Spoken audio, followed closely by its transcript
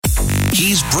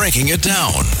He's breaking it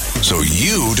down so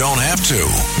you don't have to.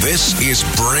 This is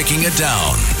Breaking It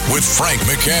Down with Frank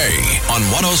McKay on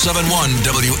 107.1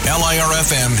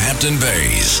 WLIR-FM Hampton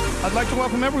Bays. I'd like to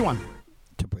welcome everyone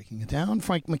to Breaking It Down.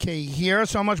 Frank McKay here.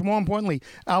 So much more importantly,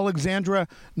 Alexandra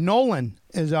Nolan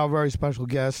is our very special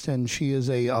guest, and she is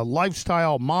a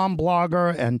lifestyle mom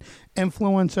blogger and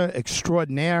influencer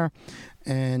extraordinaire.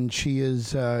 And she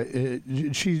is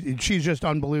she's just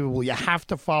unbelievable. You have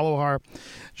to follow her.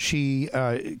 She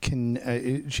can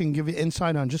give you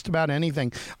insight on just about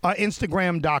anything.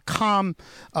 Instagram.com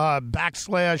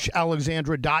 /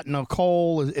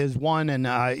 Alexandra.Nicole is one,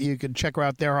 and you can check her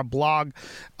out there. Her blog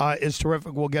is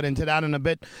terrific. We'll get into that in a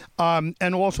bit.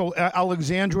 And also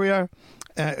Alexandria,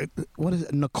 what is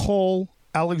it? Nicole.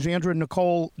 Alexandra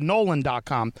Nicole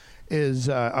Nolan.com is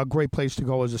a great place to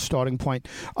go as a starting point.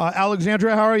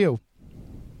 Alexandra, how are you?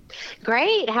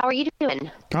 Great. How are you doing?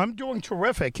 I'm doing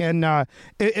terrific. And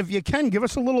if you can, give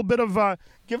us a little bit of,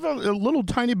 give a little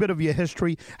tiny bit of your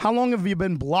history. How long have you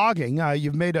been blogging?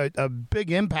 You've made a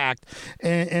big impact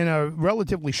in a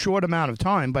relatively short amount of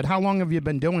time, but how long have you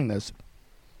been doing this?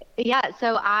 Yeah,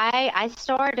 so I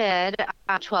started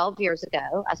 12 years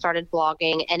ago. I started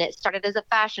blogging, and it started as a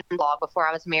fashion blog before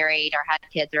I was married or had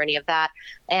kids or any of that.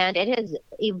 And it has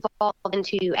evolved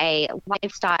into a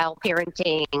lifestyle,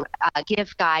 parenting,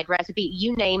 gift guide, recipe,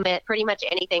 you name it. Pretty much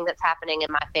anything that's happening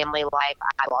in my family life,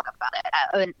 I blog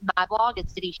about it. My blog is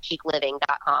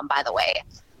citychicliving.com, by the way.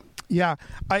 Yeah,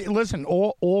 listen,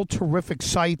 all terrific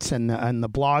sites, and the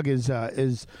blog is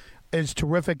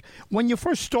terrific. When you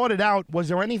first started out, was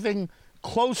there anything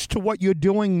close to what you're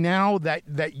doing now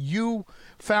that you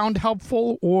found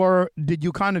helpful, or did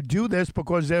you kind of do this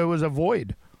because there was a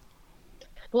void?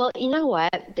 Well, you know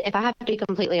what? If I have to be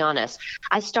completely honest,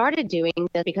 I started doing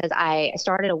this because I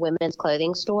started a women's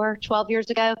clothing store 12 years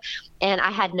ago, and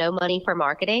I had no money for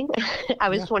marketing. I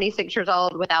was 26 years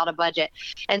old without a budget.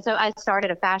 And so I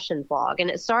started a fashion blog, and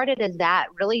it started as that,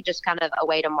 really just kind of a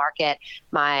way to market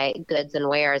my goods and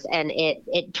wares. And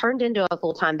it turned into a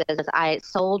full-time business. I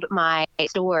sold my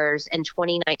stores in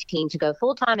 2019 to go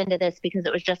full-time into this because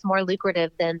it was just more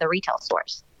lucrative than the retail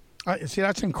stores. See,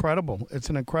 that's incredible.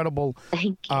 It's an incredible,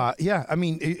 Thank you. yeah. I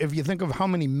mean, if you think of how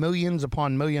many millions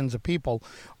upon millions of people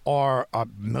are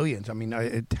millions, I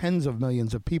mean, tens of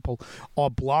millions of people are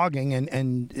blogging,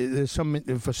 and there's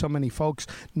for so many folks,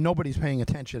 nobody's paying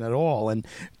attention at all. And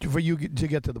for you to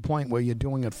get to the point where you're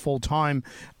doing it full time,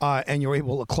 and you're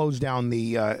able to close down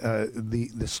the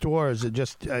stores, are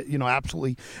just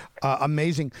absolutely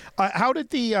amazing. How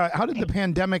did the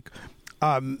pandemic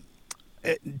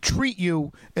treat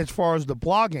you as far as the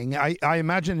blogging? I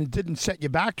imagine it didn't set you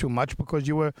back too much because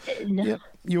you were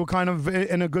kind of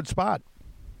in a good spot.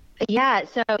 Yeah.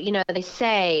 So, they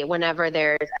say whenever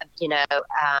there's,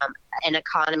 an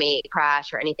economy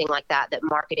crash or anything like that, that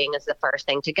marketing is the first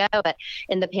thing to go. But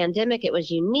in the pandemic, it was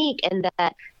unique in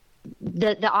that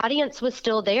the audience was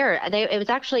still there.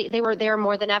 They were there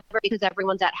more than ever because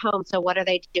everyone's at home. So what are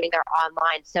they doing? They're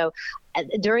online. So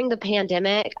during the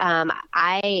pandemic,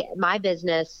 my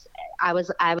business, I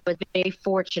was very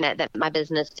fortunate that my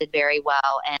business did very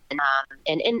well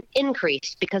and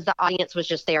increased because the audience was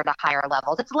just there at a higher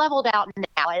level. It's leveled out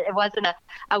now. It wasn't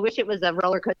I wish it was a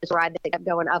roller coaster ride that kept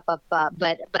going up,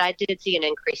 but I did see an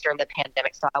increase during the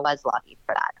pandemic. So I was lucky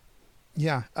for that.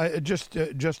 Yeah,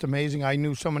 just amazing. I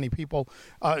knew so many people,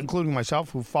 including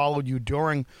myself, who followed you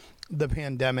during the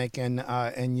pandemic,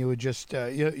 and you were just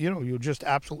you were just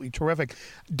absolutely terrific.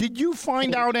 Did you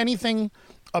find out anything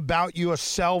about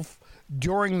yourself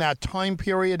during that time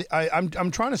period? I'm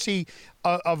trying to see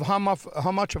of how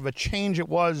much of a change it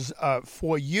was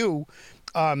for you.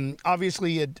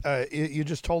 Obviously, you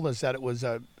just told us that it was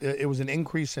an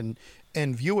increase in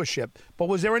viewership, but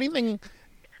was there anything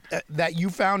that you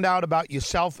found out about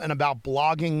yourself and about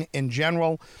blogging in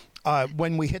general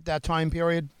when we hit that time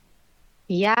period?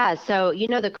 Yeah. So,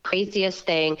 the craziest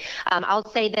thing, I'll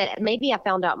say that maybe I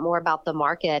found out more about the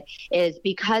market is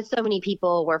because so many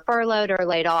people were furloughed or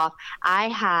laid off. I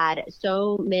had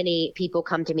so many people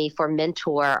come to me for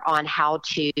mentor on how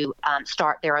to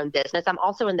start their own business. I'm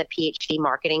also in the PhD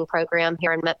marketing program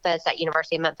here in Memphis at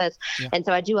University of Memphis. Yeah. And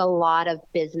so I do a lot of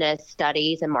business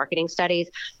studies and marketing studies.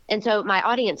 And so my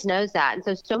audience knows that.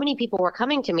 And so many people were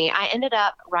coming to me. I ended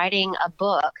up writing a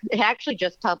book. It actually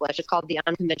just published. It's called The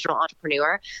Unconventional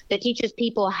Entrepreneur, that teaches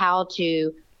people how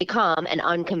to become an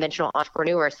unconventional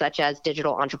entrepreneur, such as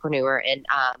digital entrepreneur and,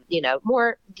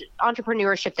 more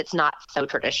entrepreneurship that's not so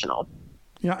traditional.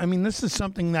 Yeah, I mean, this is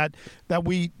something that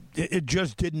it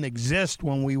just didn't exist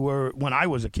when I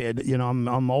was a kid.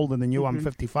 I'm older than you. Mm-hmm. I'm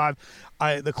 55.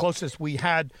 The closest we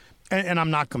had And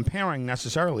I'm not comparing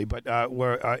necessarily, but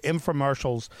where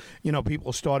infomercials,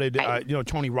 people started,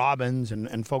 Tony Robbins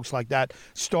and folks like that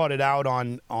started out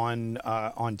on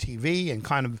TV and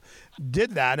kind of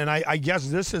did that. And I guess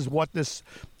this is what this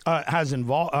has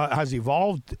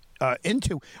evolved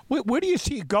into. Where do you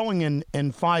see it going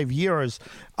in 5 years?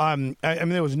 I mean,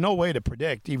 there was no way to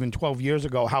predict even 12 years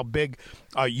ago how big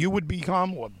you would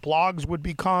become, what blogs would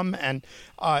become, and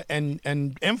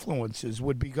influences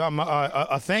would become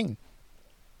a thing.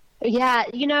 Yeah,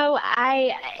 in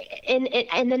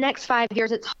the next 5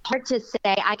 years, it's hard to say.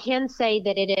 I can say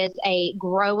that it is a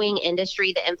growing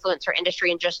industry, the influencer industry,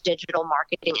 and just digital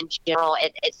marketing in general.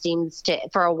 It seems to,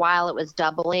 for a while, it was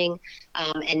doubling,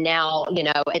 and now,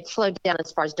 it slowed down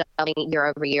as far as doubling year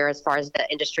over year as far as the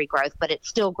industry growth, but it's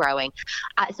still growing.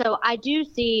 So I do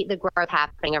see the growth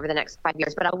happening over the next 5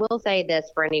 years, but I will say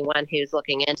this for anyone who's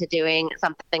looking into doing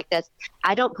something like this: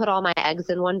 I don't put all my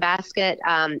eggs in one basket,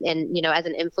 and as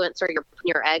an influencer, you're putting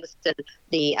your eggs in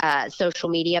the social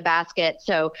media basket.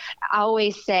 So I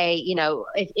always say,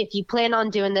 if you plan on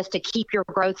doing this to keep your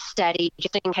growth steady,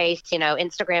 just in case,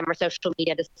 Instagram or social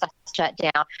media decides to shut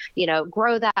down,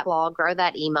 grow that blog, grow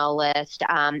that email list,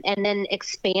 and then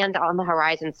expand on the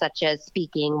horizon, such as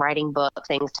speaking, writing books,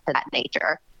 things to that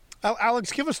nature.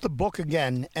 Alex, give us the book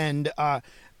again and tell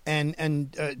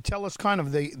us kind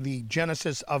of the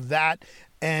genesis of that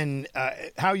and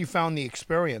how you found the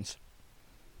experience.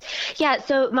 Yeah,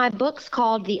 so my book's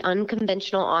called The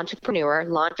Unconventional Entrepreneur: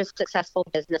 Launch a Successful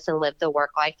Business and Live the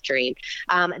Work-Life Dream.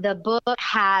 The book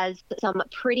has some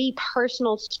pretty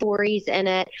personal stories in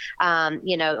it,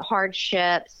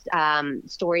 hardships,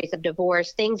 stories of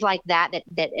divorce, things like that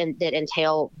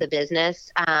entail the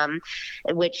business,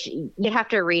 which you have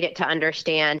to read it to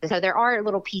understand. So there are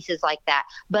little pieces like that,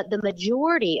 but the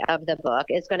majority of the book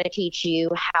is going to teach you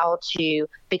how to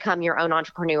become your own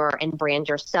entrepreneur and brand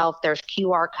yourself. There's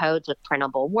QR codes with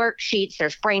printable worksheets.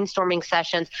 There's brainstorming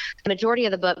sessions. The majority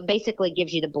of the book basically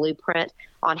gives you the blueprint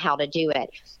on how to do it.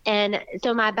 And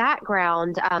so my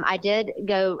background, I did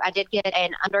get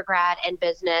an undergrad in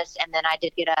business, and then I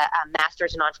did get a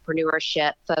master's in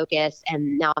entrepreneurship focus,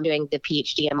 and now I'm doing the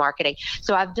PhD in marketing.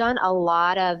 So I've done a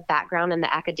lot of background in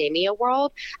the academia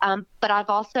world, but I've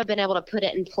also been able to put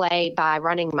it in play by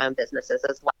running my own businesses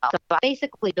as well. So I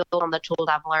basically build on the tools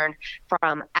I've learned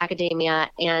from academia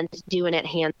and doing it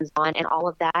hands-on, and all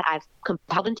of that I've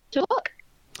compiled into a book.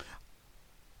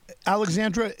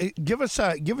 Alexandra, give us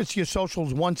your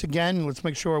socials once again. Let's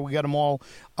make sure we got them all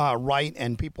right,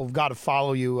 and people have got to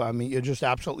follow you. I mean, you're just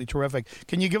absolutely terrific.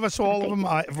 Can you give us all of them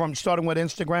from starting with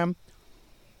Instagram?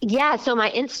 Yeah, so my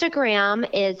Instagram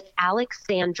is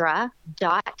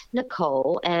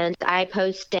alexandra.nicole, and I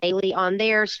post daily on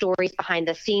there, stories behind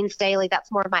the scenes daily.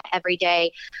 That's more of my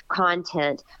everyday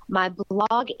content. My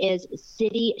blog is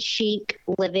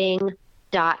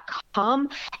citychicliving.com,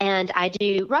 and I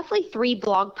do roughly 3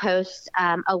 blog posts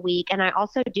a week, and I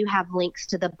also do have links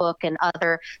to the book and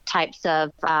other types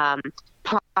of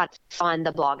products on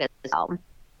the blog as well.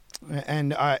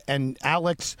 And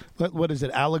Alex, what is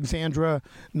it?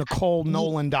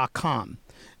 AlexandraNicoleNolan.com.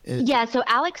 Yeah, so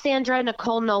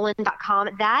AlexandraNicoleNolan.com.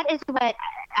 That is what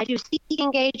I do. Speaking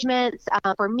engagements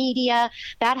for media.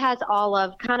 That has all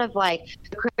of kind of like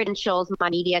the credentials,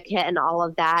 my media kit, and all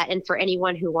of that. And for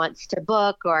anyone who wants to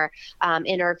book or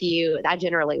interview, I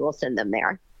generally will send them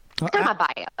there. It's in my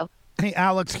bio. Hey,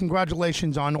 Alex,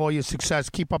 congratulations on all your success.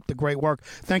 Keep up the great work.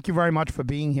 Thank you very much for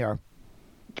being here.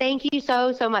 Thank you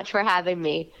so much for having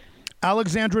me.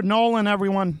 Alexandra Nolan,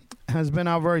 everyone, has been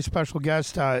our very special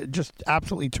guest. Just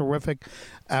absolutely terrific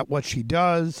at what she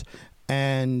does.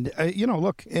 And,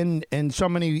 look, in so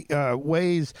many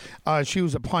ways, she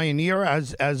was a pioneer,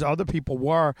 as other people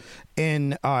were,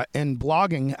 in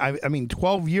blogging. I mean,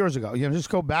 12 years ago, just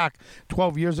go back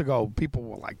 12 years ago, people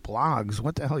were like, blogs?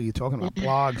 What the hell are you talking about,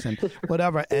 blogs and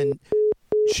whatever? And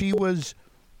she was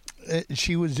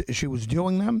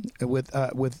doing them with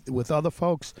other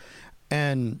folks,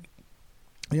 and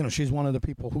she's one of the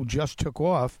people who just took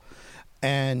off,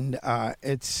 and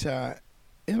it's hey,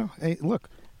 look,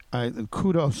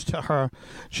 kudos to her.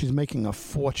 She's making a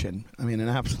fortune. I mean, an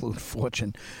absolute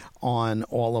fortune on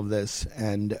all of this,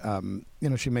 and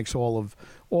she makes all of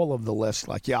the lists.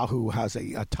 Like Yahoo has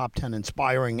a top 10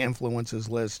 inspiring influencers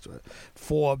list.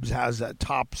 Forbes has a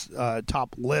top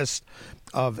list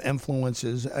of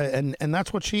influencers, and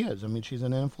that's what she is. I mean, she's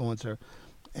an influencer,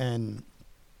 and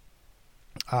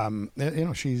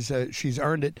she's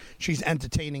earned it. She's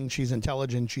entertaining. She's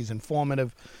intelligent. She's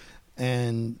informative,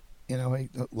 and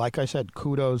like I said,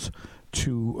 kudos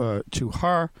to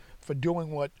her for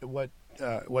doing what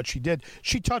she did.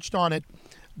 She touched on it,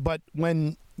 but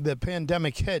when the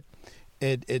pandemic hit,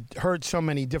 it hurt so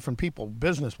many different people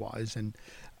business-wise, and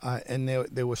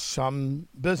there were some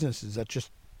businesses that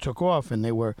just took off, and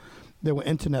they were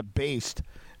internet-based,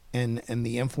 and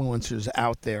the influencers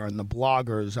out there and the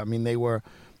bloggers. I mean, they were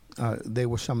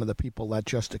some of the people that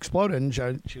just exploded. And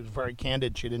she was very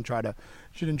candid. She didn't try to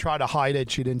hide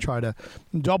it. She didn't try to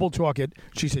double talk it.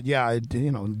 She said, "Yeah,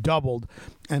 it doubled,"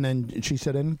 and then she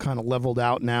said, "And kind of leveled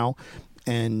out now,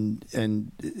 and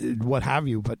what have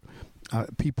you." But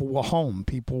people were home.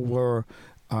 People were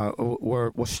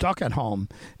stuck at home,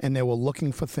 and they were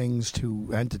looking for things to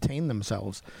entertain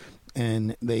themselves.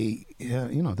 And they,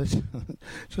 this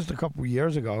just a couple of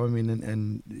years ago. I mean,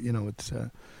 and it's.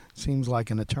 Seems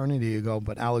like an eternity ago,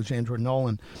 but Alexandra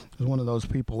Nolan is one of those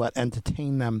people that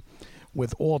entertain them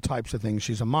with all types of things.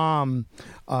 She's a mom.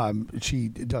 She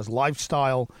does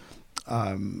lifestyle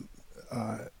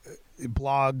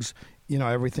blogs.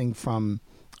 Everything from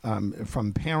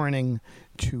parenting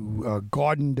to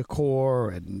garden decor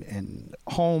and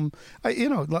home.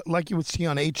 Like you would see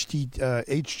on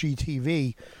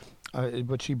HGTV,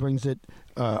 but she brings it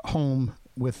home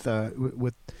with the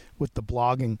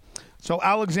blogging. So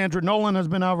Alexandra Nolan has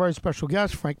been our very special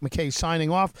guest. Frank McKay signing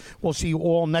off. We'll see you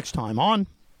all next time on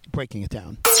Breaking It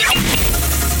Down.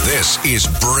 This is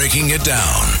Breaking It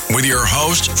Down with your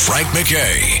host, Frank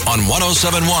McKay, on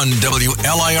 107.1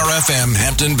 WLIR-FM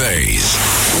Hampton Bays.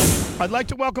 I'd like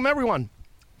to welcome everyone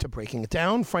to Breaking It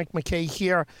Down. Frank McKay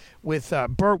here with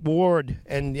Burt Ward.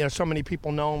 And so many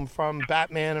people know him from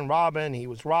Batman and Robin. He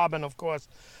was Robin, of course.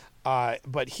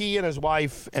 But he and his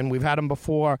wife, and we've had him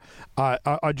before,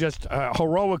 are just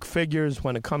heroic figures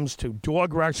when it comes to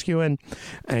dog rescuing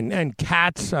and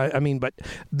cats. But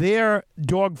their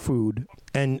dog food,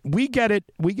 and we get it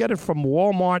from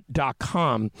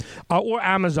Walmart.com or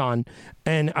Amazon,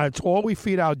 and it's all we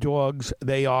feed our dogs.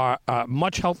 They are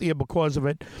much healthier because of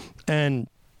it, and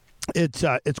it's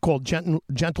called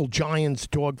Gentle Giants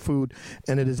dog food,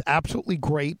 and it is absolutely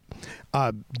great.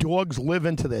 Dogs live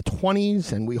into their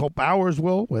 20s, and we hope ours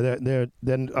will. They're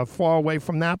far away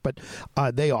from that, but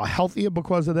they are healthier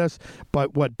because of this.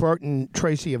 But what Burt and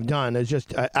Tracy have done is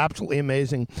just absolutely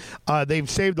amazing. They've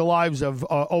saved the lives of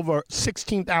over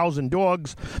 16,000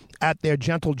 dogs at their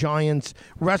Gentle Giants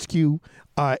rescue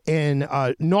in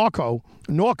Norco,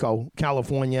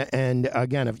 California. And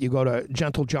again, if you go to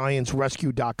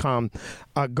gentlegiantsrescue.com,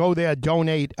 go there,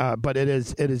 donate. But it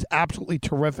is absolutely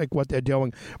terrific what they're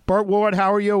doing. Burt Ward,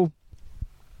 how are you?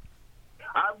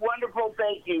 I'm wonderful,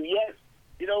 thank you. Yes,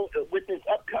 with this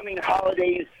upcoming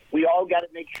holidays, we all got to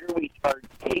make sure we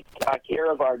take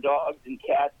care of our dogs and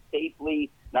cats safely,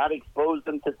 not expose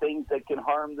them to things that can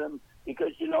harm them,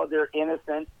 because they're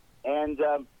innocent. And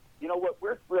what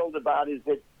we're thrilled about is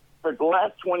that for the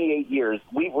last 28 years,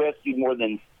 we've rescued more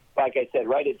than, like I said,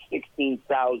 right at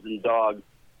 16,000 dogs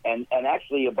and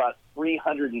actually about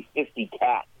 350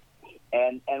 cats.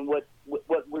 And what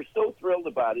we're so thrilled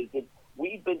about is that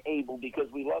we've been able,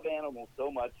 because we love animals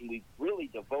so much and we've really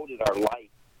devoted our life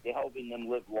to helping them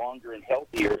live longer and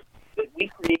healthier, that we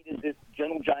created this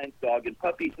Gentle Giants dog and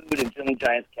puppy food and Gentle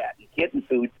Giants cat and kitten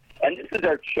food. And this is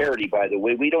our charity, by the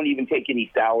way. We don't even take any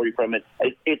salary from it.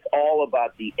 It's all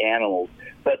about the animals.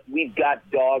 But we've got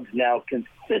dogs now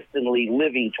consistently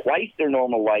living twice their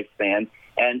normal lifespan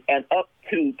and up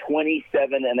to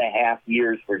 27 and a half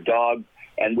years for dogs.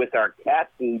 And with our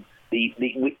cat food, 2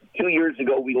 years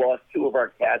ago, we lost two of our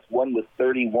cats. One was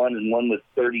 31 and one was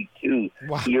 32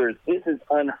 years. This is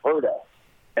unheard of.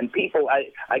 And people,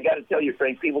 I got to tell you,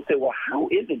 Frank, people say, well, how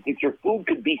is it that your food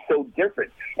could be so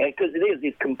different? And because it is.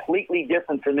 It's completely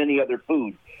different from any other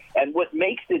food. And what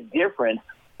makes it different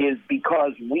is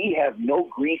because we have no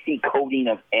greasy coating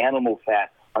of animal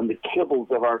fat on the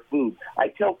kibbles of our food. I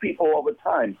tell people all the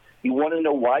time, you want to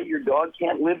know why your dog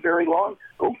can't live very long?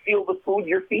 Go feel the food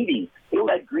you're feeding. Feel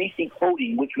that greasy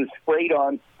coating, which was sprayed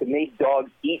on to make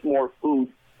dogs eat more food,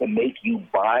 to make you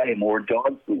buy more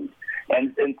dog food.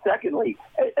 And secondly,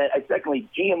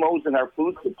 GMOs in our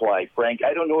food supply, Frank.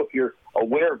 I don't know if you're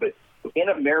aware, but in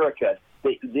America,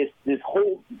 this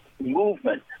whole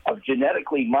movement of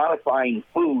genetically modifying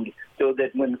food, so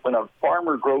that when a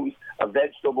farmer grows a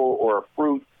vegetable or a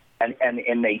fruit and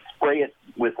they spray it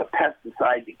with a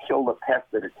pesticide to kill the pests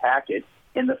that attack it,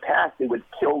 in the past it would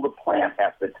kill the plant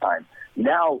half the time.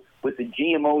 Now, with the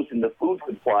GMOs in the food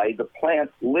supply, the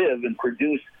plants live and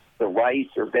produce the rice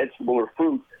or vegetable or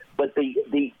fruit, but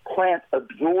the plant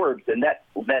absorbs, and that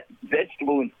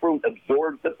vegetable and fruit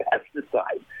absorbs the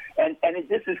pesticide. And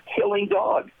this is killing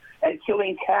dogs and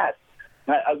killing cats.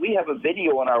 We have a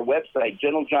video on our website,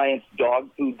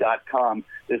 gentlegiantsdogfood.com.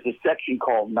 There's a section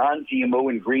called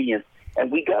non-GMO ingredients,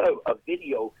 and we got a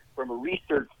video from a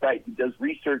research site that does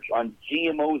research on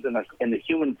GMOs in the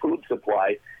human food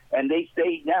supply, and they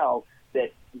say now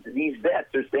that these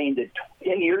vets are saying that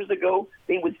 10 years ago,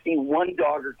 they would see one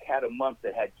dog or cat a month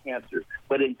that had cancer.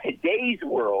 But in today's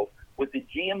world, with the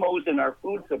GMOs in our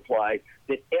food supply,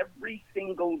 that every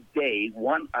single day,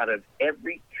 1 out of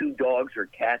every 2 dogs or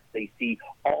cats they see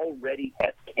already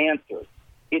has cancer.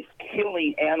 It's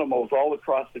killing animals all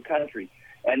across the country.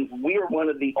 And we are one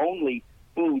of the only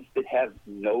foods that have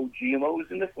no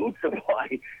GMOs in the food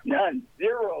supply. None.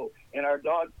 Zero in our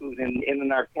dog food and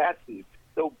in our cat food.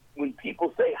 So when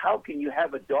people say, how can you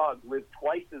have a dog live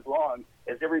twice as long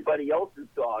as everybody else's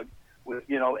dog, with,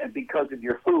 and because of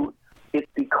your food, it's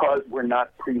because we're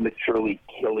not prematurely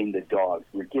killing the dogs.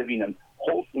 We're giving them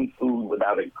wholesome food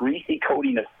without a greasy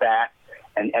coating of fat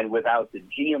and without the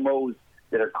GMOs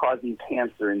that are causing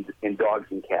cancer in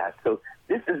dogs and cats. So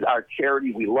this is our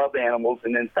charity. We love animals,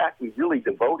 and in fact, we've really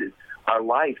devoted our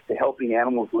lives to helping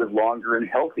animals live longer and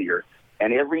healthier.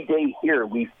 And every day here,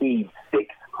 we feed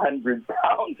 600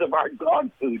 pounds of our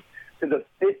dog food to the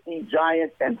 50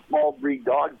 giant and small breed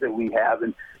dogs that we have.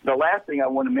 And the last thing I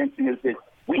want to mention is that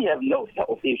we have no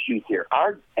health issues here.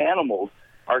 Our animals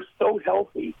are so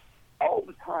healthy all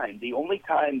the time. The only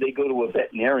time they go to a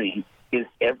veterinarian is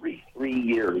every 3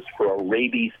 years for a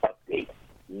rabies update.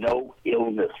 No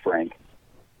illness, Frank.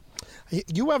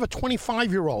 You have a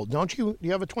 25-year-old, don't you? Do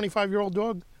you have a 25-year-old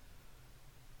dog?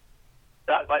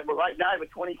 Right now, I have a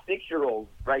 26-year-old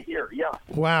right here, yeah.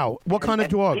 Wow. What kind of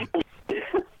dog? This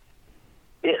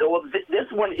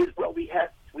one is,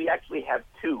 we actually have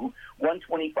 2,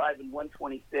 125 and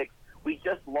 126. We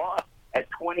just lost at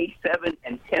 27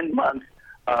 and 10 months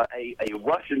a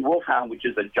Russian Wolfhound, which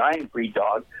is a giant breed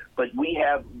dog, but we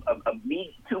have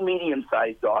 2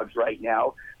 medium-sized dogs right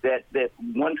now, that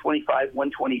 125,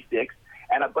 126,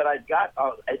 but I've got,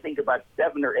 I think, about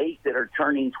 7 or 8 that are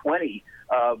turning 20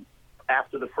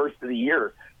 after the first of the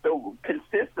year. So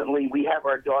consistently we have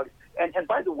our dogs. And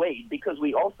by the way, because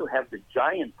we also have the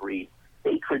giant breed,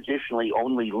 they traditionally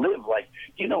only live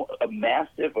a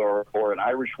Mastiff or an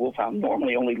Irish Wolfhound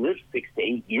normally only lives 6 to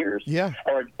 8 years. Yeah.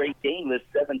 Or a Great Dane lives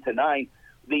 7 to 9.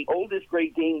 The oldest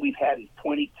Great Dane we've had is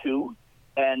 22.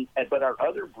 But our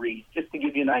other breeds, just to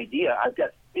give you an idea, I've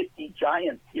got 50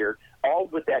 giants here, all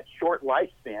with that short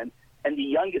lifespan. And the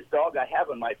youngest dog I have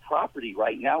on my property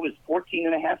right now is 14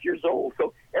 and a half years old.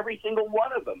 So every single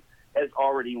one of them has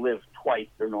already lived twice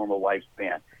their normal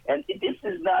lifespan. And this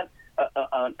is not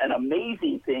an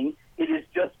amazing thing. It is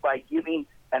just by giving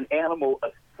an animal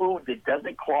a food that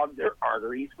doesn't clog their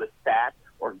arteries with fat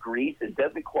or grease, it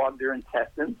doesn't clog their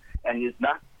intestines, and is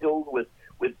not filled with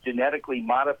genetically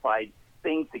modified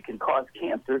things that can cause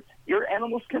cancer. Your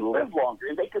animals can live longer,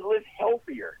 and they can live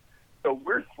healthier. So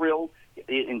we're thrilled.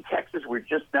 In Texas, we're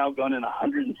just now going in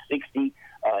 160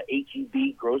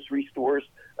 H-E-B grocery stores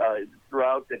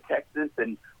throughout Texas,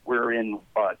 and we're in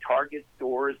Target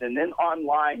stores, and then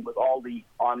online with all the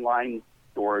online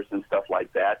stores and stuff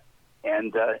like that.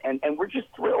 And we're just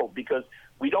thrilled because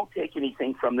we don't take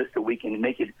anything from this, so we can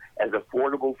make it as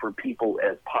affordable for people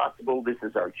as possible. This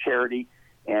is our charity,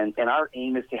 and our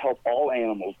aim is to help all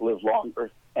animals live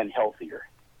longer and healthier.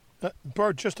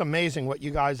 Burt, just amazing what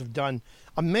you guys have done.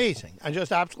 Amazing. And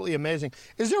just absolutely amazing.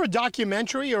 Is there a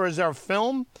documentary or is there a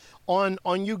film on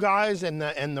you guys and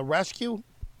the rescue?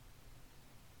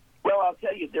 Well, I'll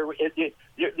tell you,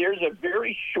 there's a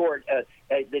very short,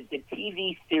 the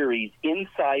TV series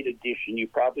Inside Edition.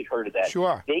 You've probably heard of that.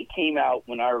 Sure. They came out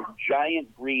when our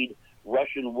giant breed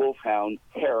Russian Wolfhound,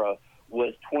 Tara,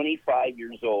 was 25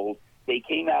 years old. They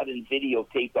came out and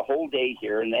videotaped the whole day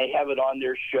here, and they have it on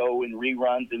their show and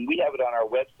reruns, and we have it on our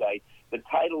website. The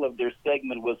title of their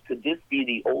segment was, Could This Be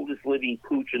the Oldest Living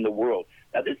Pooch in the World?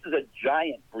 Now, this is a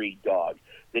giant breed dog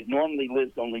that normally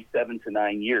lives only 7 to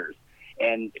 9 years.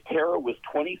 And Tara was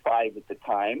 25 at the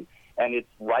time, and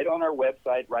it's right on our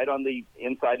website, right on the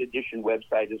Inside Edition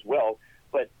website as well.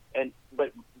 But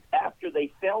after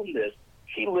they filmed this,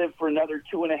 she lived for another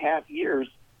 2.5 years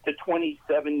to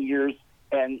 27 years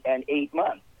and 8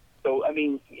 months. So, I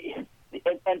mean, and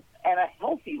a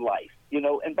healthy life,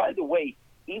 And by the way,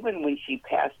 even when she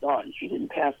passed on, she didn't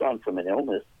pass on from an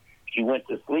illness. She went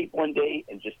to sleep one day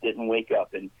and just didn't wake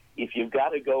up. And if you've got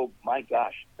to go, my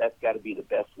gosh, that's got to be the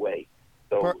best way.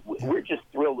 So we're just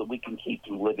thrilled that we can keep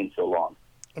them living so long.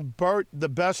 Burt, the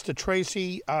best to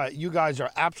Tracy. You guys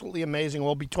are absolutely amazing.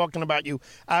 We'll be talking about you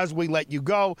as we let you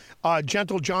go.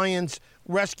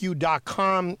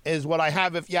 GentleGiantsRescue.com is what I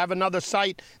have. If you have another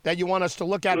site that you want us to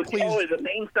look at, please. The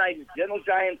main site is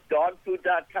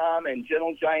GentleGiantsDogFood.com and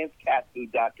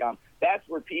GentleGiantsCatFood.com. That's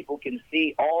where people can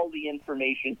see all the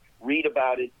information, read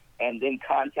about it, and then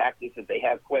contact us if they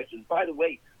have questions. By the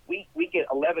way, we get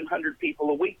 1,100 people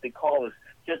a week that call us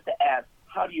just to ask,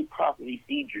 how do you properly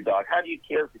feed your dog? How do you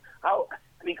care for how?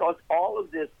 Because all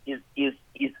of this is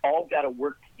all got to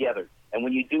work together. And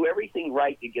when you do everything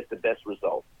right, you get the best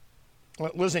result.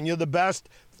 Well, listen, you're the best.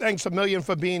 Thanks a million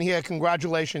for being here.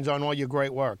 Congratulations on all your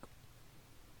great work.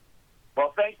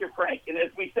 Well, thank you, Frank. And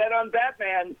as we said on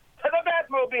Batman, to the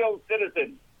Batmobile,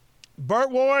 citizens.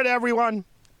 Burt Ward, everyone.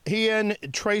 He and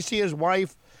Tracy, his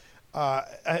wife,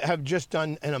 have just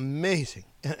done an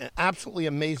absolutely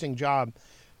amazing job.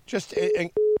 Just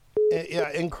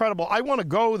incredible. I want to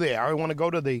go there. I want to go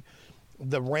to the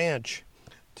ranch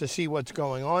to see what's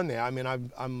going on there. I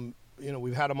mean,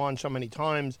 we've had him on so many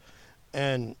times,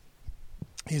 and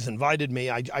he's invited me.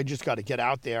 I just got to get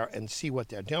out there and see what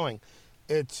they're doing.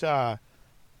 It's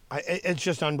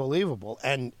just unbelievable.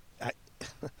 And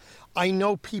I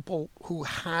know people who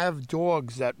have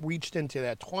dogs that reached into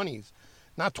their 20s,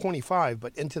 not 25,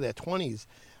 but into their 20s.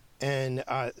 And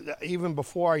even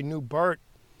before I knew Burt,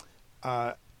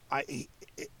 I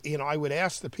would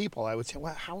ask the people. I would say,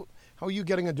 "Well, how are you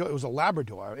getting a dog?" It was a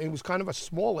Labrador. It was kind of a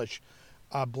smallish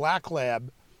black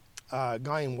lab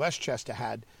guy in Westchester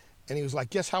had, and he was like,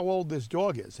 "Guess how old this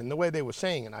dog is?" And the way they were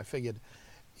saying it, I figured,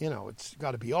 it's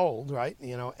got to be old, right?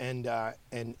 And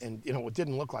it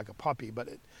didn't look like a puppy, but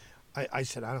I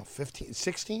said, I don't know, 15,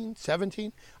 16,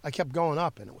 17. I kept going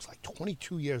up, and it was like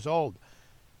 22 years old.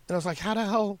 And I was like, how the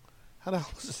hell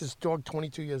is this dog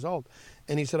 22 years old?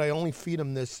 And he said, I only feed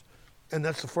him this, and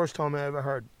that's the first time I ever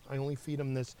heard, I only feed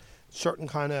him this certain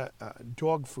kind of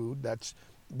dog food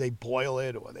they boil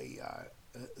it, or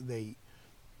they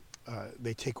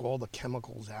take all the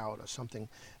chemicals out or something.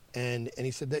 And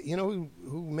he said that,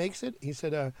 who makes it? He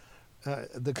said,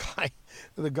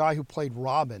 the guy who played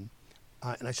Robin.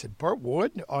 And I said, Burt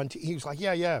Ward? He was like,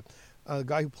 yeah. The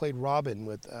guy who played Robin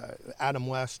with Adam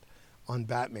West on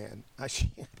Batman. I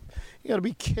said, you got to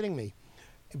be kidding me.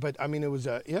 But, I mean, it was,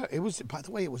 by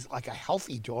the way, it was like a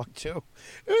healthy dog, too.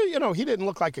 He didn't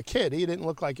look like a kid. He didn't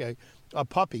look like a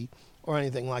puppy or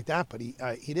anything like that. But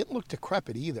he didn't look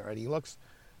decrepit either. And he looks,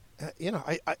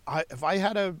 if I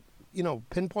had to,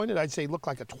 pinpoint it, I'd say he looked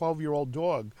like a 12-year-old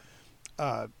dog,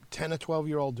 10 or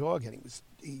 12-year-old dog. And he was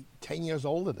 10 years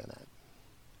older than that.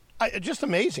 Just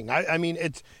amazing. I mean,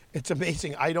 it's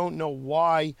amazing. I don't know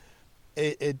why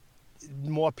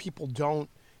more people don't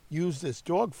use this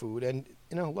dog food. And,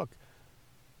 look,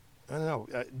 I don't know.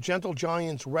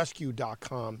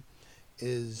 GentleGiantsRescue.com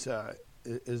is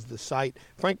the site.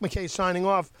 Frank McKay signing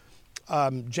off.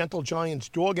 Gentle Giants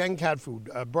dog and cat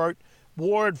food. Burt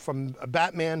Ward from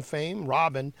Batman fame,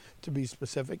 Robin to be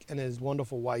specific, and his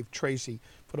wonderful wife, Tracy,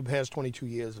 for the past 22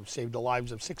 years have saved the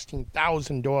lives of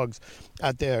 16,000 dogs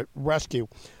at their rescue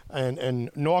in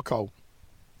Norco,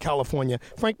 California.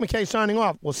 Frank McKay signing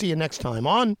off. We'll see you next time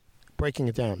on Breaking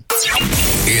It Down.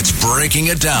 It's Breaking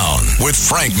It Down with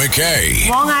Frank McKay.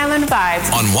 Long Island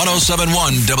Vibes. On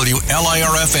 107.1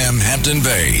 WLIR-FM Hampton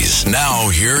Bays. Now,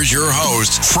 here's your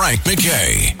host, Frank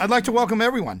McKay. I'd like to welcome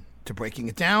everyone to Breaking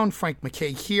It Down. Frank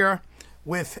McKay here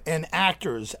with an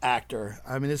actor's actor.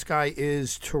 I mean, this guy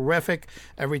is terrific.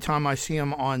 Every time I see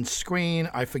him on screen,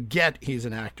 I forget he's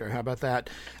an actor. How about that?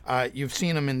 You've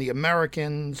seen him in The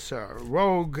Americans,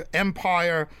 Rogue,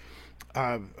 Empire,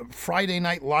 Friday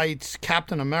Night Lights,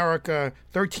 Captain America,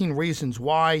 13 Reasons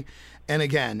Why, and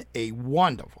again, a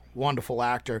wonderful, wonderful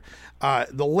actor.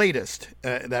 The latest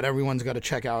that everyone's got to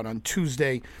check out on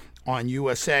Tuesday on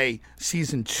USA,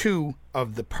 Season 2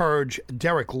 of The Purge.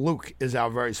 Derek Luke is our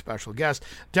very special guest.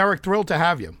 Derek, thrilled to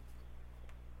have you.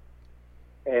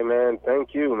 Hey, man,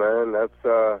 thank you, man. That's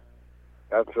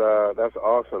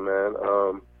awesome, man.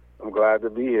 I'm glad to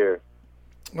be here.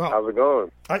 Well, how's it going?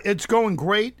 It's going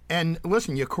great, and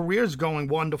listen, your career's going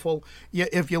wonderful.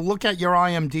 If you look at your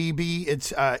IMDb,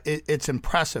 it's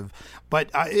impressive. But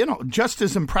just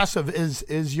as impressive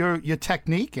is your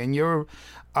technique and your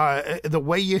the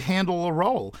way you handle a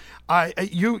role.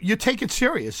 You take it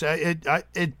serious.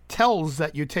 It tells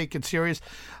that you take it serious.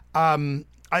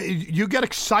 You get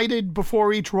excited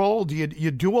before each role. Do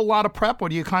you do a lot of prep, or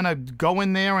do you kind of go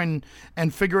in there and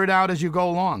figure it out as you go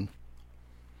along?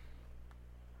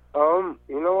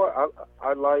 You know what?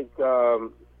 I like,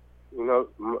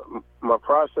 my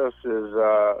process is,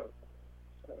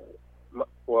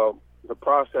 the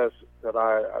process that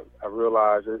I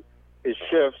realize it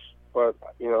shifts, but,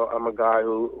 I'm a guy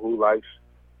who likes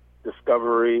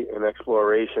discovery and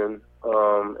exploration,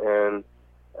 and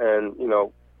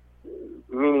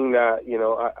meaning that,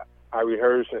 I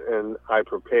rehearse and I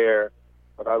prepare,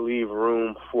 but I leave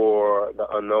room for the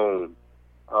unknown.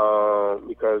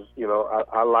 Because,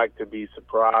 I like to be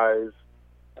surprised.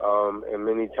 And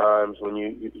many times when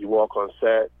you walk on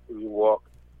set and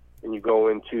you go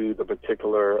into the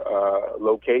particular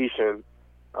location,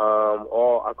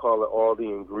 I call it all the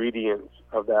ingredients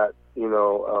of that,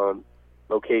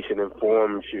 location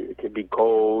informs you. It could be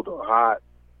cold or hot,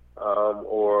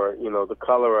 or the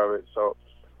color of it. So,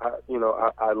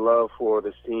 I love for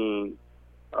the scene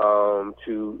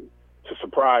to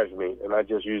surprise me, and I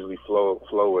just usually flow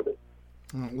with it.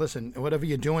 Listen, whatever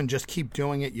you're doing, just keep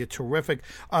doing it. You're terrific.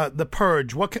 The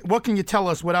Purge. What can you tell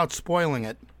us without spoiling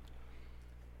it?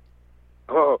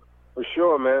 Oh, for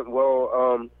sure, man.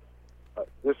 Well,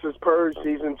 this is Purge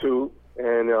season 2,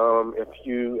 and if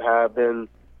you have been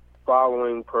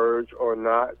following Purge or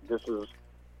not, this is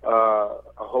a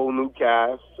whole new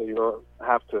cast, so you don't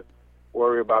have to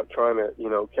worry about trying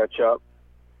to catch up.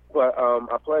 But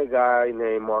I play a guy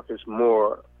named Marcus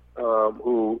Moore,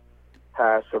 who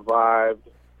has survived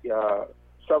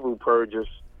several purges,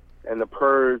 and the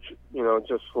purge,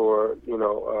 just for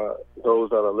those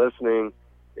that are listening,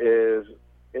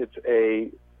 it's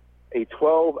a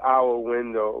 12-hour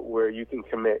window where you can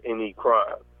commit any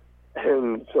crime.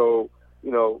 And so,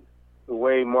 the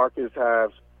way Marcus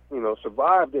has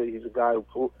survived it, he's a guy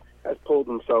who has pulled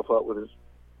himself up with his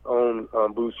own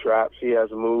bootstraps. He has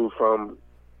moved from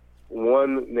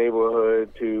one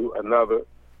neighborhood to another,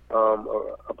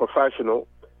 a professional,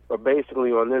 but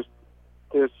basically on this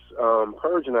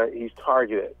purge night, he's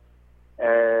targeted,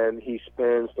 and he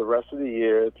spends the rest of the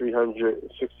year,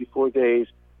 364 days,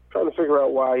 trying to figure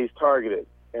out why he's targeted.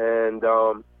 And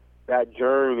that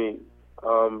journey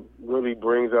really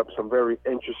brings up some very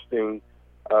interesting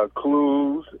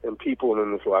clues and people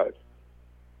in his life.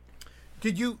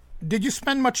 Did you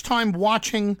spend much time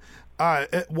watching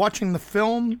the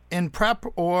film in prep,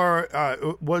 or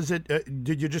was it?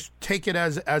 Did you just take it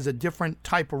as a different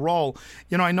type of role?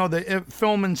 I know the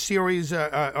film and series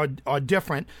are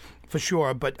different for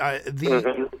sure, but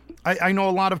I know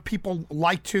a lot of people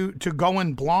like to go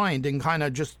in blind and kind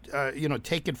of just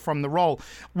take it from the role.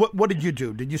 What did you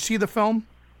do? Did you see the film?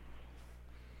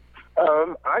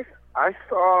 I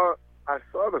saw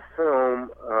the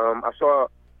film. I saw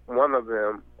one of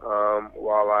them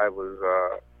while I was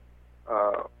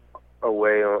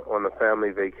away on a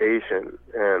family vacation,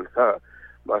 and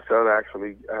my son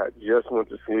actually just went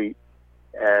to sleep.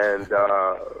 And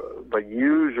but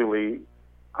usually,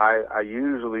 I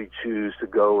usually choose to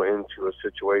go into a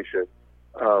situation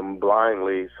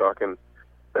blindly, so I can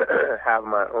have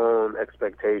my own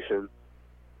expectation.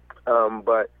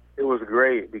 But it was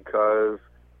great because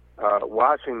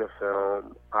watching the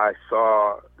film, I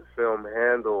saw the film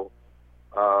handle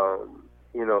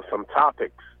some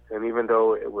topics. And even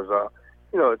though it was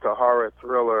it's a horror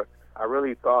thriller, I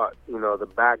really thought, the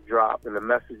backdrop and the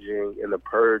messaging and the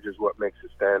purge is what makes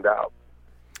it stand out.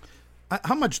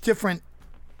 How much different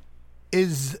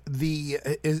is the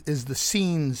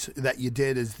scenes that you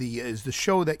did, is the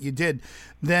show that you did,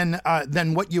 than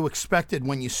what you expected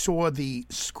when you saw the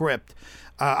script?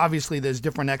 Obviously, there's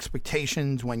different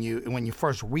expectations when you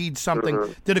first read something.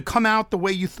 Mm-hmm. Did it come out the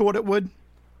way you thought it would?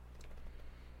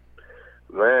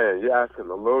 Man, you're asking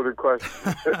a loaded question.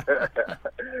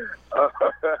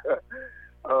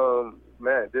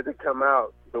 Man, did it come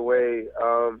out the way?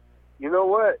 You know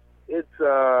what? It's.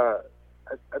 I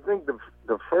think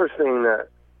the first thing that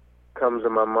comes to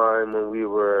my mind when we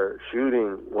were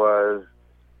shooting was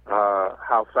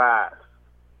how fast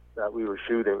that we were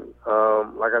shooting.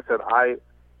 Like I said,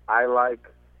 I like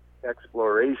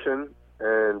exploration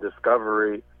and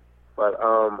discovery, but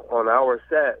on our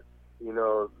set,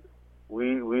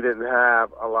 we didn't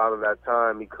have a lot of that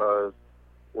time because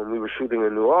when we were shooting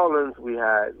in New Orleans, we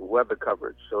had weather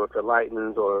coverage. So if it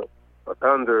lightens or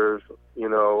thunders, we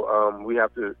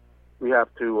have to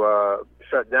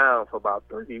shut down for about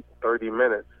 30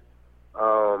 minutes.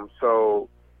 So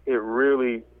it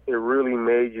really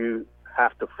made you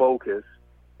have to focus,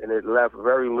 and it left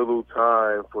very little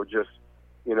time for just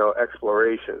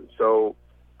exploration. So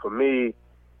for me,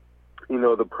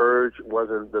 the purge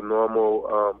wasn't the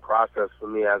normal process for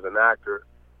me as an actor.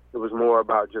 It was more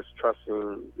about just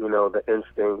trusting, the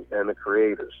instinct and the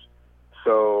creators.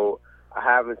 So I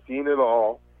haven't seen it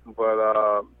all, but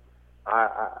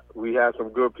we had some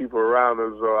good people around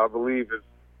us, so I believe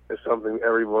it's something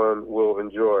everyone will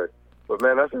enjoy. But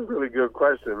man, that's a really good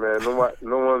question, man.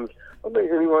 I don't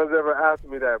think anyone's ever asked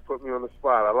me that, put me on the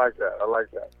spot. I like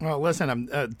that. Well, listen, I'm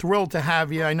thrilled to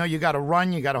have you. I know you got to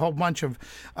run. You got a whole bunch of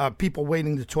people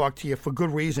waiting to talk to you for good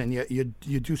reason. You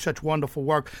do such wonderful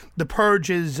work. The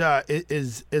Purge is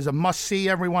a must-see,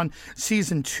 everyone.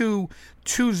 Season 2,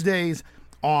 Tuesdays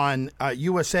on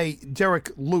USA. Derek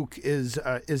Luke is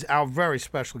our very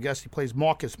special guest. He plays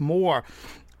Marcus Moore.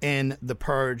 in The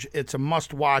Purge. It's a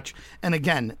must-watch. And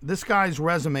again, this guy's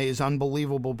resume is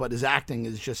unbelievable, but his acting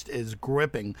is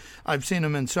gripping. I've seen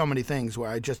him in so many things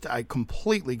where I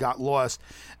completely got lost.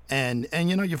 And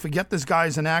you forget this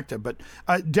guy's an actor. But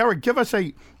Derek, give us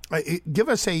a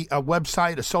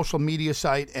website, a social media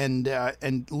site,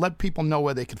 and let people know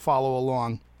where they could follow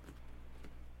along.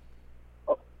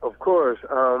 Of course.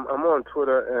 I'm on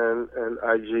Twitter and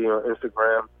IG on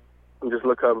Instagram. You just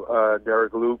look up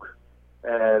Derek Luke,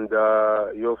 and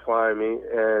you'll find me.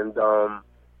 And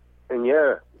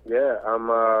yeah,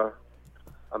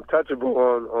 I'm touchable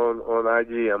on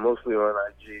IG. I'm mostly on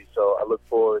IG, so I look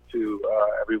forward to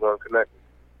everyone connecting.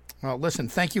 Well, listen,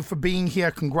 thank you for being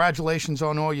here. Congratulations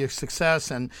on all your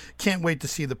success, and can't wait to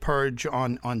see The Purge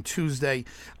on Tuesday,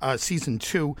 season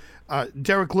 2.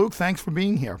 Derek Luke, thanks for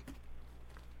being here.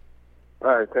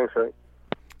 All right, thanks, Frank.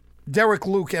 Derek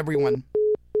Luke, everyone,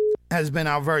 has been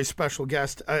our very special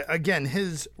guest. Again,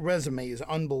 his resume is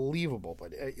unbelievable,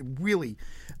 but really,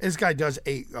 this guy does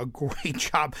a great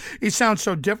job. He sounds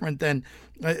so different than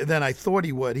I thought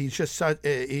he would. He's just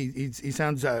he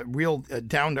sounds real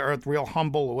down to earth, real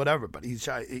humble, or whatever. But he's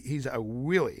a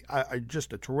really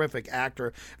just a terrific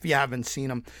actor. If you haven't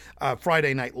seen him,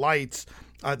 Friday Night Lights,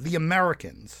 The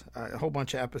Americans, a whole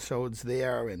bunch of episodes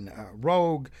there, and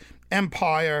Rogue,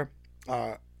 Empire,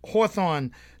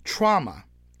 Hawthorne, Trauma,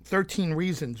 13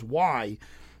 Reasons Why,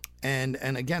 and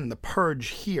again, The Purge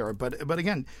here. But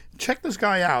again, check this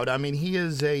guy out. I mean, he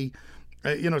is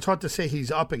it's hard to say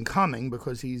he's up and coming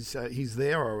because he's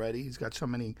there already. He's got so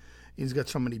many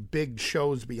big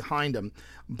shows behind him.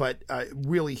 But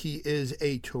really, he is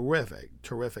a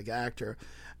terrific actor.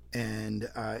 And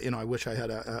I wish I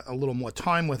had a little more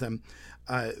time with him.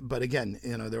 But again,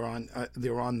 they're on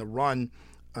the run.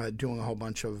 Doing a whole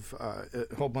bunch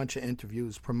of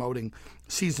interviews promoting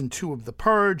season 2 of The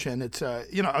Purge, and it's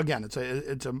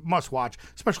it's a must watch,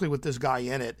 especially with this guy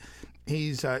in it.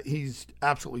 He's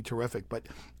absolutely terrific. But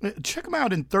check him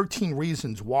out in 13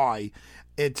 Reasons Why.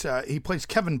 It's he plays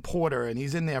Kevin Porter, and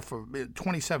he's in there for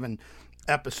 27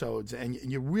 episodes, and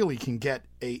you really can get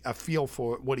a feel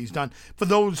for what he's done. For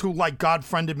those who like God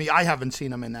Friended Me, I haven't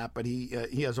seen him in that, but he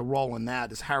has a role in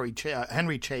that as Henry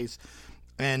Chase.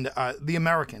 And The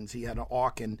Americans, he had an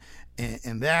arc in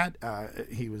that.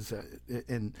 He was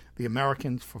in The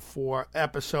Americans for 4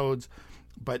 episodes.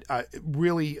 But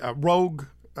really, Rogue,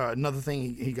 another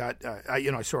thing he got.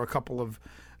 I saw a couple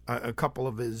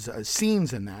of his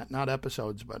scenes in that, not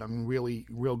episodes, but I mean, really,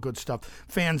 real good stuff.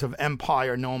 Fans of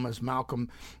Empire know him as Malcolm.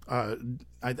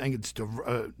 I think it's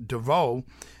DeVoe,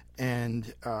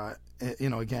 and. I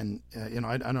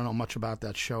don't know much about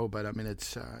that show, but I mean,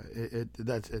 it's a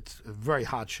very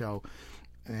hot show,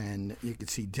 and you can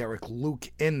see Derek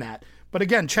Luke in that. But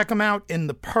again, check him out in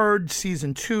The Purge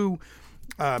season 2.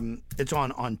 It's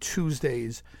on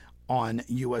Tuesdays on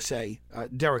USA.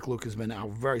 Derek Luke has been our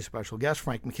very special guest.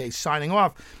 Frank McKay signing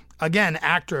off. Again,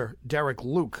 actor Derek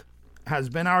Luke has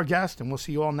been our guest, and we'll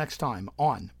see you all next time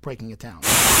on Breaking It Down.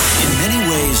 In many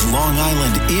ways, Long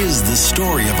Island is the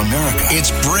story of America.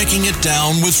 It's Breaking It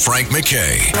Down with Frank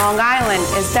McKay. Long Island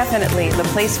is definitely the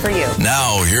place for you.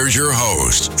 Now, here's your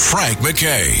host, Frank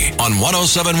McKay, on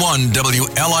 107.1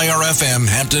 WLIR-FM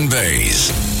Hampton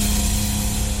Bays.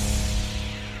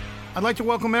 I'd like to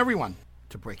welcome everyone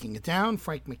to Breaking It Down.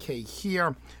 Frank McKay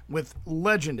here with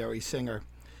legendary singer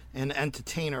and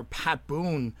entertainer Pat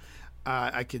Boone.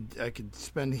 I could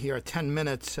spend here 10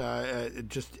 minutes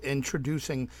just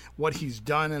introducing what he's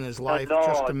done in his life.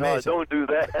 Just amazing. No, don't do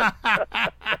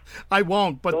that. I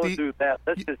won't. But don't do that.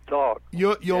 Let's just talk.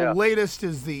 Your latest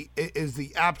is the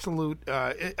absolute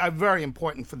very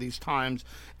important for these times.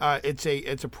 It's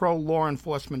a pro law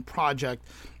enforcement project.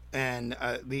 And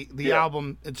the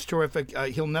album, it's terrific.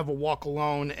 He'll Never Walk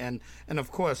Alone, and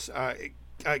of course,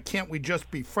 Can't We Just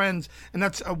Be Friends? And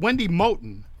that's Wendy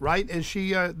Moten, right? Is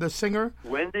she the singer?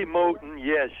 Wendy Moten,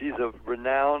 yes, she's a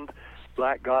renowned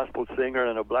black gospel singer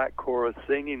and a black chorus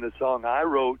singing the song I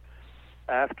wrote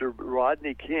after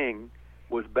Rodney King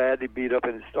was badly beat up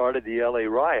and started the L.A.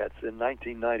 riots in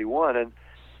 1991. And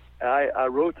I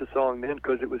wrote the song then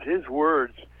because it was his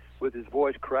words with his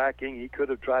voice cracking. He could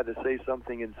have tried to say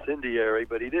something incendiary,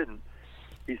 but he didn't.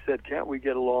 He said, "Can't we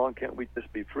get along? Can't we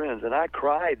just be friends?" And I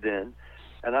cried then.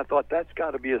 And I thought, that's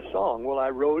got to be a song. Well, I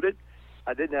wrote it.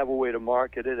 I didn't have a way to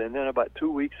market it. And then about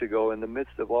 2 weeks ago, in the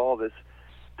midst of all this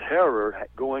terror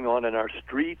going on in our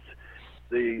streets,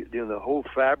 the whole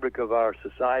fabric of our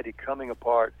society coming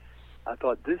apart, I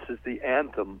thought, this is the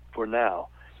anthem for now.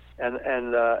 And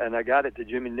I got it to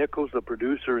Jimmy Nichols, the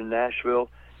producer in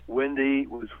Nashville. Wendy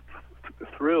was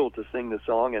thrilled to sing the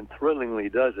song and thrillingly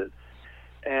does it.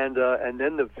 and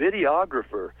then the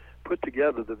videographer put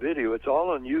together the video. It's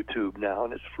all on YouTube now,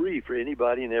 and it's free for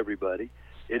anybody and everybody.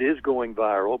 It is going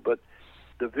viral, but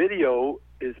the video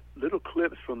is little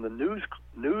clips from the news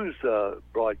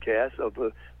broadcast of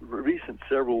the recent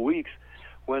several weeks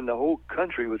when the whole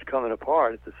country was coming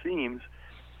apart at the seams,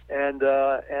 and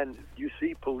you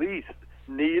see police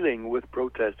kneeling with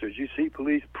protesters. You see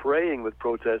police praying with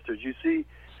protesters. You see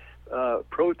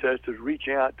protesters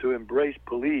reaching out to embrace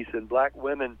police, and black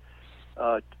women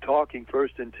talking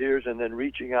first in tears and then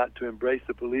reaching out to embrace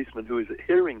the policeman who is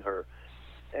hearing her.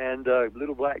 And a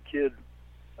little black kid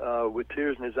with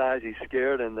tears in his eyes, he's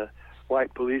scared, and the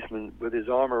white policeman with his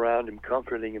arm around him,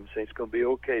 comforting him, saying, "It's going to be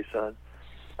okay, son."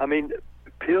 I mean,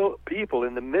 people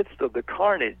in the midst of the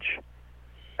carnage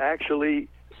actually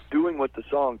doing what the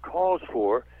song calls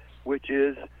for, which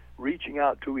is reaching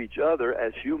out to each other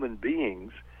as human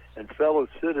beings and fellow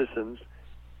citizens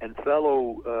and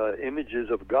fellow images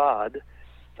of God,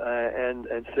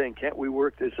 and saying, "Can't we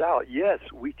work this out?" Yes,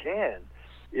 we can.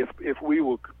 If we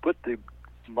will put the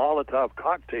Molotov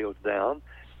cocktails down,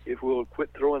 if we'll quit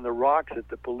throwing the rocks at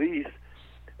the police,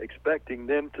 expecting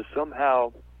them to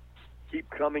somehow keep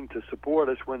coming to support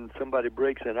us when somebody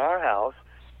breaks in our house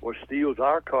or steals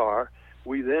our car,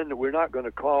 we're not going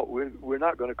to call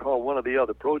one of the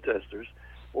other protesters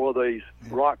or these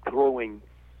rock throwing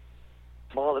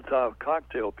Molotov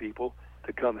cocktail people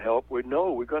to come help. We're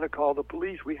going to call the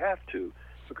police. We have to,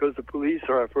 because the police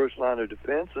are our first line of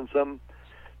defense, and some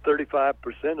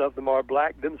 35% of them are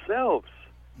black themselves.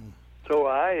 So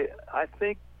I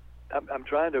think I'm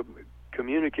trying to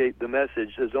communicate the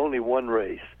message. There's only one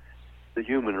race, the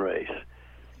human race,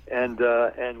 and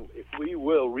if we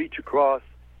will reach across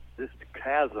this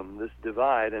chasm, this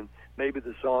divide, and maybe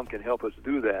the song can help us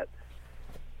do that,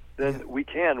 then we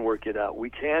can work it out.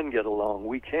 We can get along.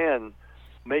 We can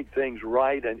make things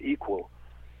right and equal.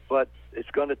 But it's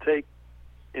going to take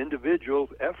individual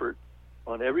effort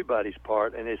on everybody's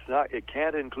part, and it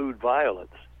can't include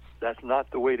violence. That's not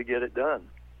the way to get it done.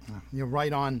 You're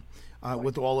right on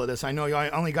with all of this. I know I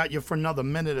only got you for another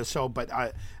minute or so, but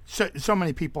so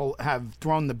many people have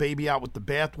thrown the baby out with the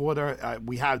bathwater.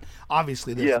 We have,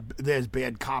 obviously, there's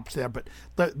bad cops there, but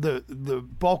the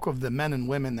bulk of the men and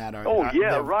women that are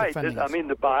right. I mean,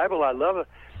 the Bible, I love it.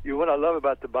 What I love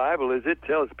about the Bible is it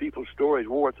tells people's stories,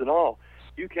 warts and all.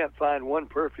 You can't find one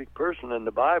perfect person in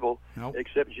the Bible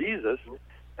except Jesus.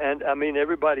 And, I mean,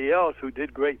 everybody else who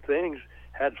did great things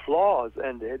had flaws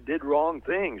and did wrong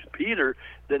things. Peter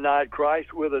denied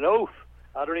Christ with an oath.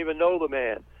 I don't even know the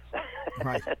man.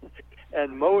 Right.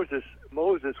 And Moses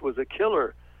was a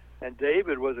killer, and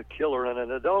David was a killer and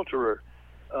an adulterer.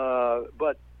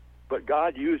 But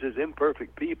God uses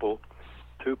imperfect people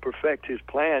to perfect his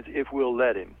plans if we'll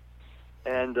let him.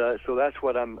 And so that's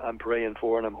what I'm praying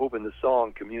for, and I'm hoping the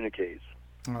song communicates.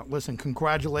 Listen,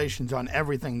 congratulations on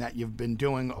everything that you've been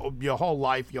doing your whole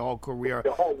life, your whole career.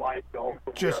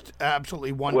 Just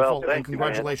absolutely wonderful, and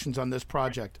congratulations on this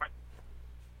project.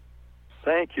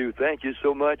 Thank you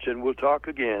so much, and we'll talk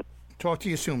again. Talk to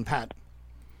you soon, Pat.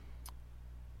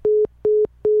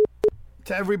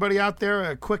 To everybody out there,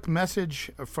 a quick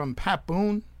message from Pat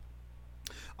Boone.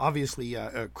 Obviously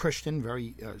a Christian,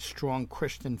 very strong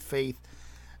Christian faith,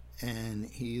 and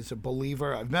he's a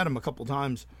believer. I've met him a couple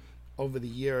times over the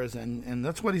years, and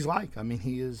that's what he's like. I mean,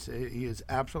 he is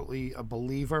absolutely a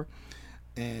believer,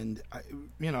 and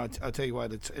I'll tell you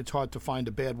what, it's hard to find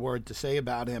a bad word to say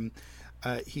about him.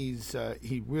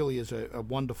 He really is a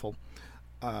wonderful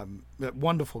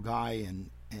guy,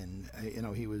 and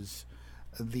he was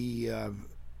the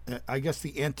I guess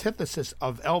the antithesis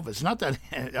of Elvis. Not that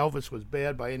Elvis was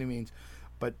bad by any means,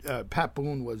 but Pat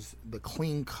Boone was the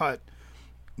clean cut,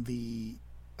 the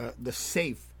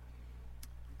safe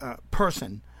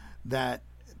person that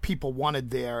people wanted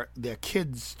their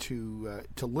kids to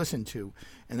listen to,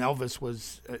 and Elvis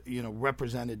was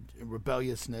represented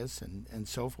rebelliousness and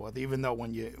so forth. Even though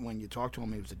when you talk to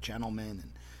him, he was a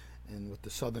gentleman and with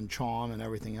the Southern charm and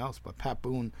everything else. But Pat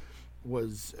Boone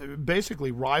was basically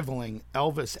rivaling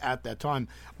Elvis at that time.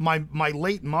 My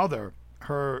late mother,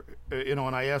 and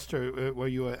I asked her, "Were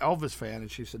you an Elvis fan?"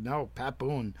 And she said, "No, Pat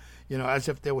Boone." As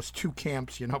if there was two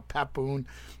camps, Pat Boone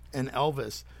and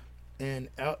Elvis. And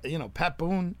Pat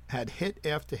Boone had hit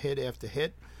after hit after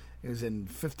hit. He was in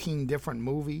 15 different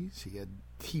movies. He had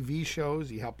TV shows.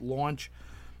 He helped launch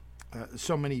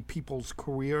so many people's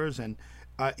careers, and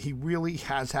he really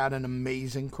has had an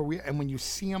amazing career. And when you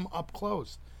see him up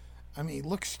close, I mean, he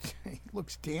looks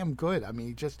damn good. I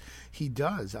mean, he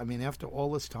does. I mean, after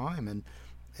all this time, and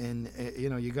you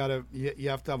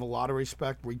have to have a lot of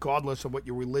respect, regardless of what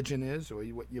your religion is or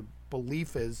what your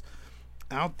belief is.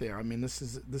 out there. I mean, this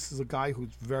is a guy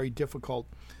who's very difficult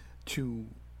to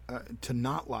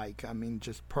not like. I mean,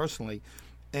 just personally,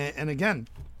 and again,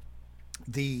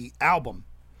 the album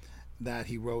that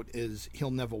he wrote is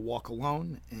 "He'll Never Walk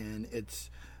Alone," and it's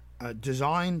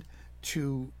designed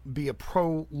to be a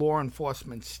pro-law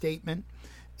enforcement statement.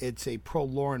 It's a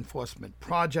pro-law enforcement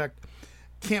project.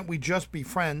 Can't we just be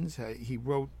friends? He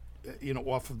wrote,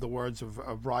 off of the words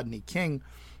of Rodney King,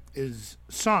 is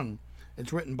sung.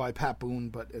 It's written by Pat Boone,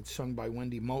 but it's sung by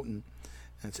Wendy Moten.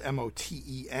 And it's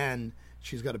Moten.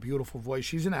 She's got a beautiful voice.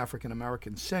 She's an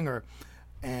African-American singer,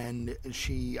 and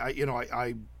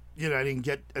I didn't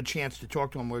get a chance to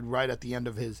talk to him. We're right at the end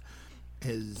of his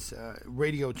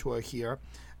radio tour here.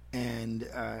 And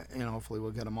hopefully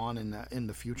we'll get him on in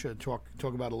the future, talk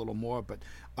about a little more. But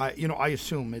I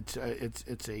assume it's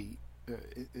an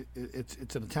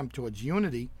attempt towards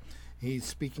unity. He's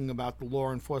speaking about the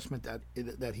law enforcement that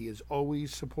he has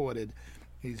always supported.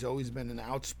 He's always been an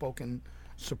outspoken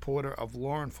supporter of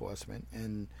law enforcement.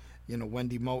 And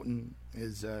Wendy Moten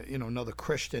is another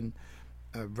Christian,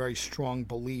 a very strong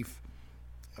belief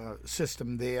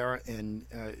system there, and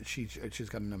she's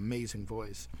got an amazing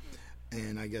voice.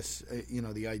 And I guess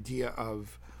the idea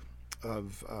of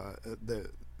and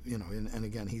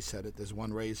again he said it. There's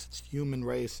one race, it's the human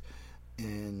race,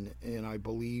 and I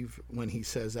believe when he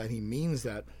says that he means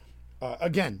that.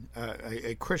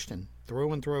 A Christian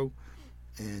through and through,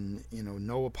 and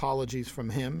no apologies from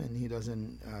him, and he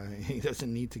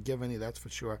doesn't need to give any. That's for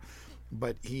sure.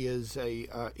 But he is a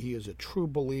true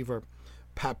believer,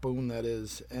 Pat Boone, that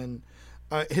is, and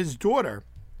his daughter,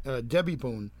 Debbie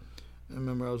Boone. I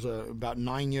remember I was about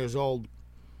 9 years old.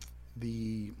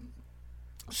 The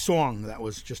song that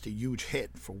was just a huge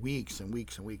hit for weeks and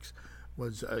weeks and weeks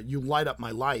was "You Light Up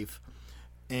My Life,"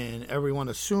 and everyone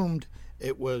assumed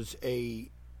it was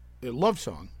a love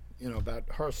song, about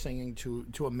her singing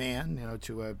to a man,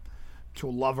 to a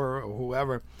lover or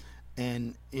whoever.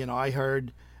 And I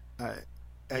heard,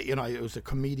 it was a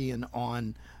comedian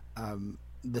on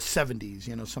the 70s,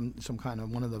 some kind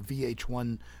of one of the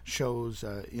VH1 shows,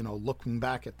 looking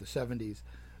back at the 70s,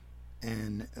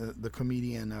 and the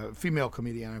comedian, female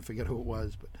comedian, I forget who it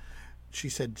was, but she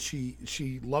said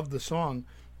she loved the song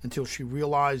until she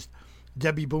realized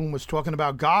Debbie Boone was talking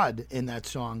about God in that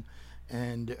song,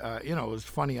 and it was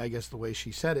funny, I guess, the way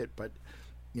she said it, but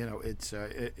it's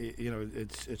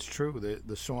true.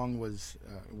 The song was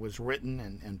written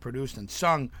and produced and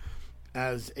sung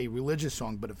as a religious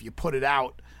song, but if you put it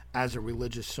out as a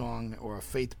religious song or a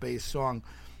faith-based song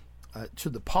to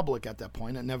the public at that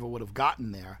point, it never would have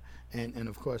gotten there. And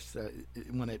of course,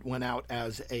 when it went out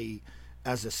as a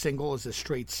single, as a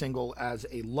straight single, as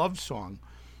a love song,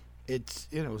 it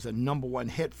was a number one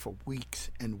hit for weeks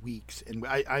and weeks. And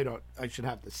I should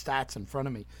have the stats in front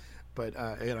of me, but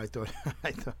I thought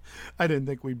I didn't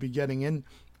think we'd be getting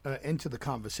into the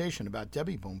conversation about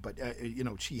Debbie Boone, but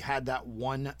she had that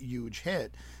one huge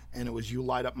hit, and it was "You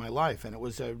Light Up My Life," and it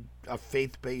was a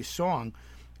faith-based song.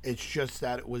 It's just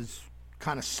that it was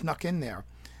kind of snuck in there,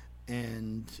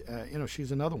 and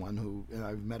she's another one who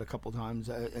I've met a couple times,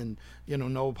 and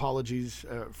no apologies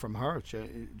from her.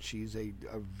 She's a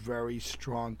very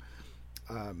strong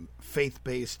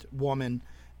faith-based woman,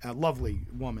 a lovely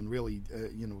woman, really,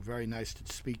 very nice to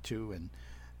speak to, and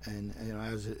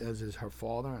as is her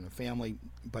father and her family,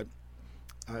 but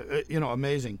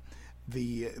amazing.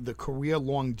 The career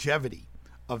longevity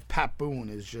of Pat Boone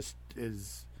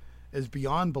is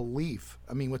beyond belief.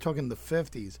 I mean, we're talking the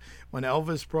 50s when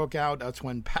Elvis broke out. That's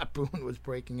when Pat Boone was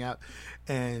breaking out,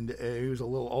 and he was a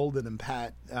little older than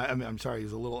Pat. He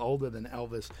was a little older than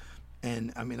Elvis,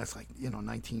 and I mean that's like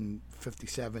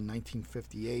 1957,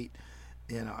 1958.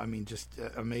 Just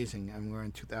amazing. We're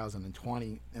in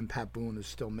 2020, and Pat Boone is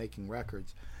still making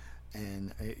records,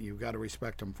 and you've got to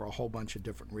respect him for a whole bunch of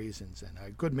different reasons. And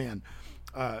a good man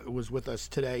was with us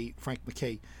today, Frank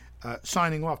McKay,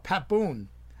 signing off. Pat Boone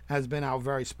has been our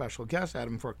very special guest. I had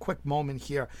him for a quick moment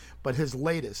here, but his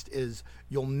latest is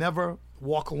 "You'll Never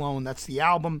Walk Alone." That's the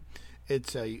album.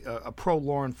 It's a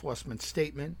pro-law enforcement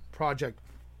statement project,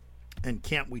 and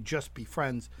 "Can't We Just Be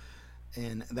Friends?"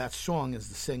 And that song is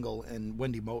the single, and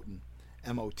Wendy Moten,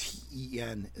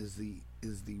 Moten, is the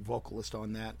vocalist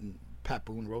on that, and Pat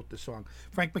Boone wrote the song.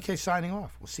 Frank McKay signing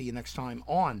off. We'll see you next time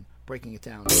on Breaking It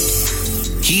Down.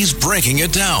 He's breaking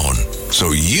it down,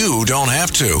 so you don't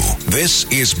have to. This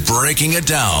is Breaking It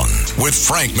Down with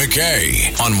Frank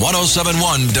McKay on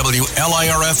 107.1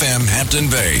 WLIR-FM Hampton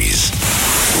Bays.